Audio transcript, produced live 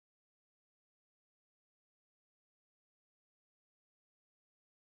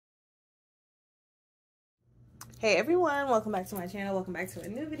Hey everyone, welcome back to my channel. Welcome back to a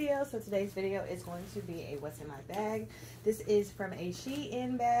new video. So today's video is going to be a what's in my bag. This is from a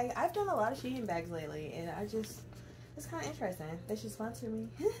SheIn bag. I've done a lot of SheIn bags lately and it's kind of interesting. They should sponsor me.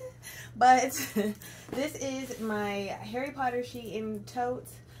 But this is my Harry Potter SheIn tote.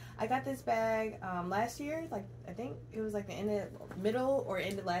 I got this bag last year, like I think it was like the middle or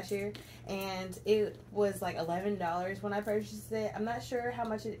end of last year, and it was like $11 when I purchased it. I'm not sure how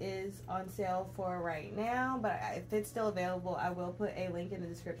much it is on sale for right now, but if it's still available, I will put a link in the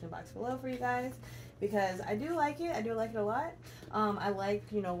description box below for you guys, because I do like it. I do like it a lot. I like,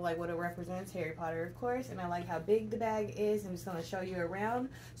 you know, like what it represents, Harry Potter, of course, and I like how big the bag is. I'm just going to show you around.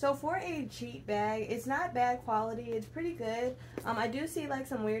 So for a cheap bag, it's not bad quality. It's pretty good. I do see like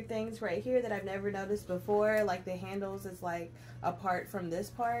some weird things right here that I've never noticed before. Like the handles is like apart from this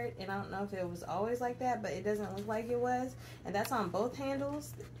part, and I don't know if it was always like that, but it doesn't look like it was. And that's on both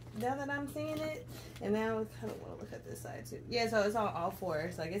handles now that I'm seeing it. And now I kind of want to look at this side too. Yeah, so it's on all four.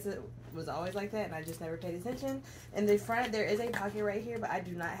 So I guess it was always like that and I just never paid attention. In the front there is a pocket right here, but I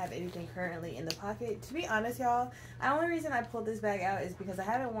do not have anything currently in the pocket. To be honest, y'all, the only reason I pulled this bag out is because I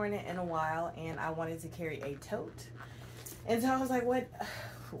haven't worn it in a while and I wanted to carry a tote. And so I was like,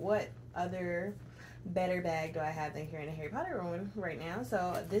 what other better bag do I have than carrying a Harry Potter one right now?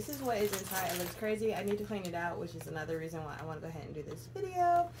 So this is what is inside. It looks crazy. I need to clean it out, which is another reason why I want to go ahead and do this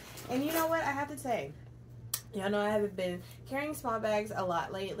video. And you know what, I have to say, y'all know I haven't been carrying small bags a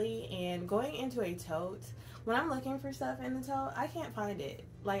lot lately, and going into a tote, when I'm looking for stuff in the tote, I can't find it.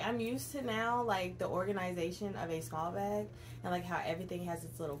 Like, I'm used to now, like, the organization of a small bag and, like, how everything has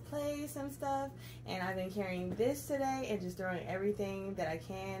its little place and stuff. And I've been carrying this today and just throwing everything that I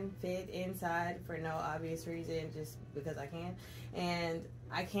can fit inside for no obvious reason, just because I can. And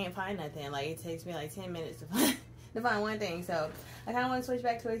I can't find nothing. Like, it takes me, like, 10 minutes to find one thing. So I kind of want to switch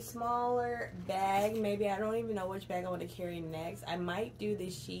back to a smaller bag. Maybe I don't even know which bag I want to carry next. I might do the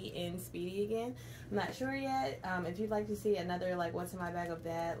SheIn Speedy again. I'm not sure yet. If you'd like to see another like what's in my bag of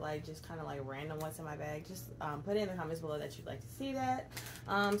that, like just kind of like random what's in my bag, just put it in the comments below that you'd like to see that.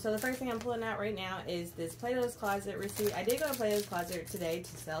 So the first thing I'm pulling out right now is this Plato's Closet receipt. I did go to Plato's Closet today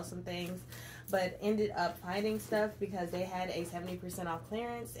to sell some things, but ended up finding stuff because they had a 70% off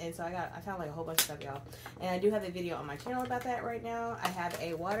clearance, and so I found like a whole bunch of stuff, y'all. And I do have a video on my channel about that right now. I have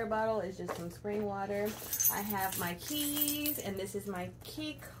a water bottle. It's just some spring water. I have my keys, and this is my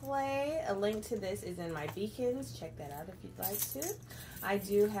key clay. A link to this is in my beacons. Check that out if you'd like to. I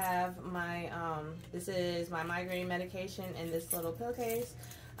do have my, this is my migraine medication in this little pill case.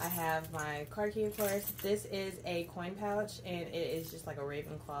 I have my car key, of course. This is a coin pouch, and it is just like a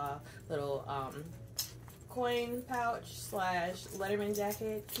Ravenclaw little coin pouch slash Letterman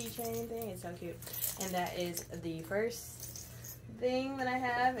jacket keychain thing. It's so cute. And that is the first thing that I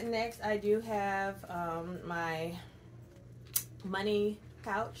have. Next, I do have my money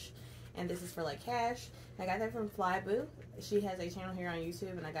pouch, and this is for like cash. I got that from Flybu. She has a channel here on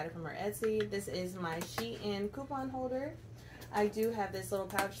YouTube, and I got it from her Etsy. This is my SheIn coupon holder. I do have this little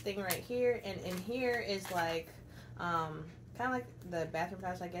pouch thing right here, and in here is like kind of like the bathroom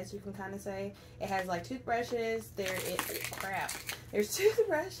pouch, I guess you can kind of say. It has like toothbrushes. There's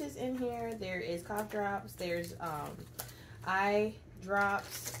toothbrushes in here. There is cough drops. There's eye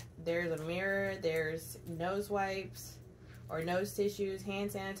drops. There's a mirror. There's nose wipes or nose tissues,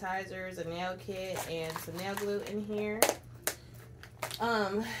 hand sanitizers, a nail kit, and some nail glue in here.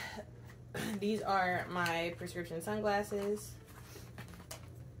 These are my prescription sunglasses.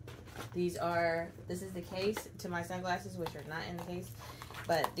 This is the case to my sunglasses, which are not in the case,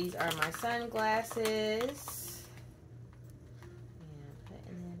 but these are my sunglasses.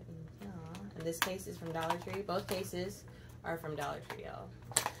 And this case is from Dollar Tree. Both cases are from Dollar Tree, y'all.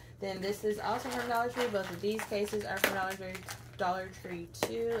 Then this is also from Dollar Tree. Both of these cases are from Dollar Tree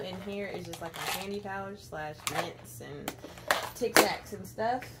too. And here is just like a candy pouch slash mints and Tic Tacs and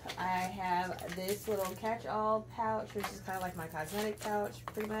stuff. I have this little catch-all pouch, which is kind of like my cosmetic pouch,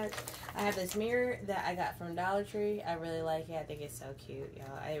 pretty much. I have this mirror that I got from Dollar Tree. I really like it. I think it's so cute,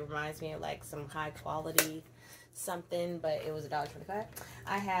 y'all. It reminds me of like some high-quality something, but it was $1.25.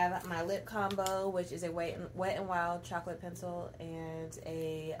 I have my lip combo, which is a Wet n Wild chocolate pencil, and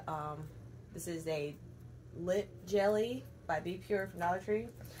a this is a lip jelly by Be Pure from Dollar Tree.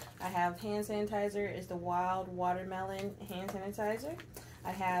 I have hand sanitizer. It's the Wild Watermelon hand sanitizer.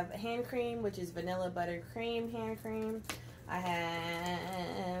 I have hand cream, which is vanilla buttercream hand cream. I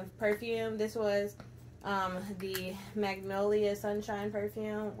have perfume. This was the Magnolia Sunshine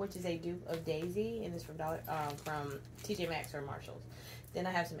perfume, which is a dupe of Daisy, and it's from TJ Maxx or Marshalls. Then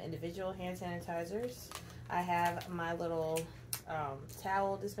I have some individual hand sanitizers. I have my little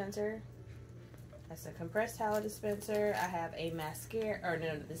towel dispenser. That's a compressed towel dispenser. I have a mascara, or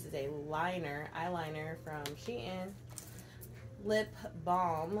no, this is a liner, eyeliner from SheIn. Lip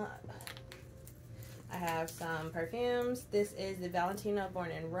balm. I have some perfumes. This is the Valentino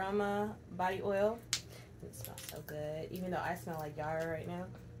Born in Roma body oil. It smells so good. Even though I smell like Yara right now,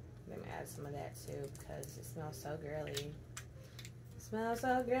 I'm gonna add some of that too because it smells so girly. It smells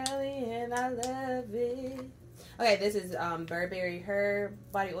so girly and I love it. Okay, this is Burberry Her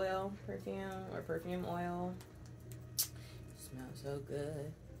body oil perfume, or perfume oil. It smells so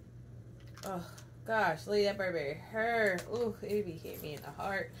good. Oh gosh, look at that Burberry Her. Ooh, it be hit me in the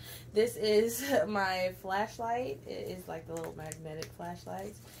heart. This is my flashlight. It is like the little magnetic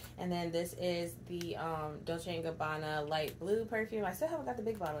flashlights. And then this is the Dolce & Gabbana light blue perfume. I still haven't got the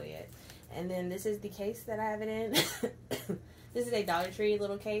big bottle yet. And then this is the case that I have it in. This is a Dollar Tree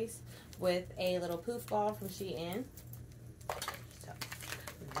little case with a little poof ball from SheIn. So,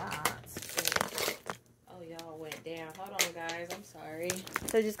 oh, y'all went down. Hold on, guys. I'm sorry.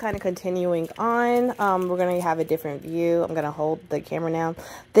 So, just kind of continuing on. We're going to have a different view. I'm going to hold the camera now.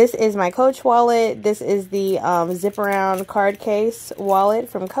 This is my Coach wallet. This is the zip around card case wallet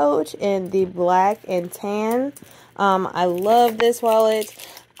from Coach in the black and tan. I love this wallet.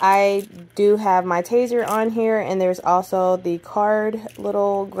 I do have my taser on here, and there's also the card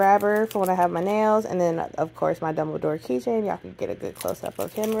little grabber for when I have my nails, and then of course my Dumbledore keychain. Y'all can get a good close-up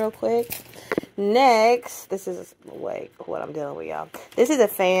of him real quick. Next, this is like what I'm dealing with, y'all. This is a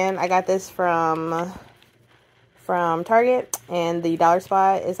fan. I got this from Target, and the dollar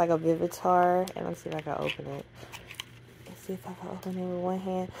spot is like a Vivitar, and let's see if I can open it. Let's see if I can open it with one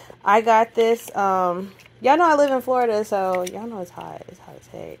hand. I got this, y'all know I live in Florida, so y'all know it's hot. It's hot as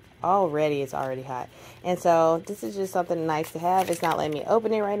heck. Already, it's already hot. And so, this is just something nice to have. It's not letting me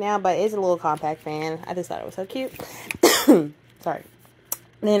open it right now, but it's a little compact fan. I just thought it was so cute. Sorry.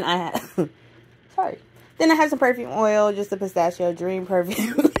 Then I have, sorry. Then I have some perfume oil, just the Pistachio Dream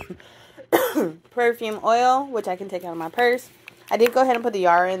perfume. Perfume oil, which I can take out of my purse. I did go ahead and put the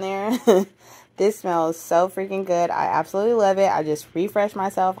Yara in there. This smells so freaking good. I absolutely love it. I just refresh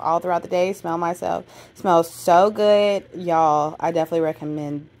myself all throughout the day. Smell myself. Smells so good. Y'all, I definitely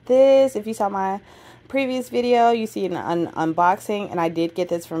recommend this. If you saw my previous video, you see an unboxing. And I did get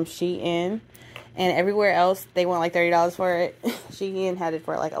this from SheIn. And everywhere else, they want like $30 for it. SheIn had it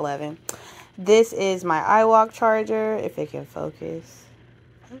for like $11. This is my iWalk charger. If it can focus.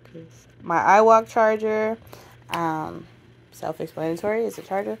 My iWalk charger. Self-explanatory, it's a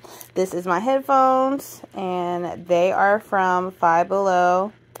charger. This is my headphones, and they are from Five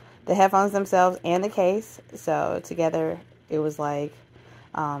Below. The headphones themselves and the case. So together it was like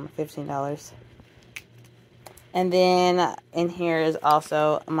 $15. And then in here is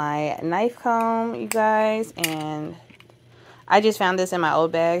also my knife comb, you guys. And I just found this in my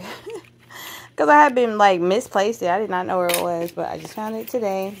old bag. Because I had been like misplaced it. I did not know where it was, but I just found it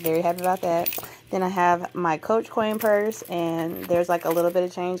today. Very happy about that. Then I have my Coach coin purse, and there's like a little bit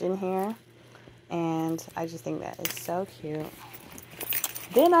of change in here. And I just think that is so cute.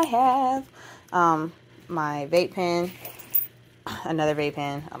 Then I have my vape pen, another vape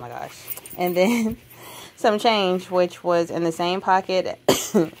pen, oh my gosh. And then some change, which was in the same pocket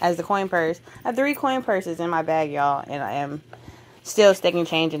as the coin purse. I have 3 coin purses in my bag, y'all, and I am still sticking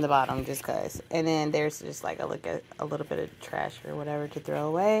change in the bottom just because. And then there's just like a little bit of trash or whatever to throw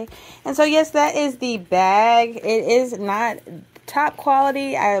away. And so yes, that is the bag. It is not top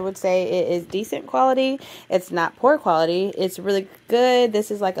quality. I would say it is decent quality. It's not poor quality. It's really good. This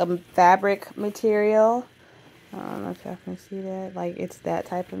is like a fabric material. I don't know if y'all can see that. Like, it's that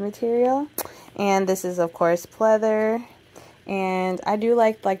type of material. And this is of course pleather. And I do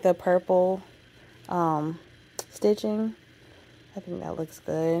like the purple stitching. I think that looks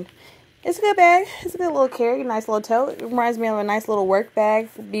good. It's a good bag. It's a good little carry. Nice little tote. It reminds me of a nice little work bag.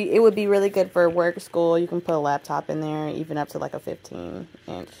 It would be really good for work, school. You can put a laptop in there, even up to like a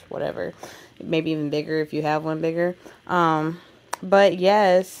 15-inch, whatever. Maybe even bigger if you have one bigger. But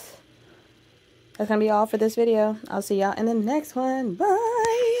yes, that's going to be all for this video. I'll see y'all in the next one. Bye.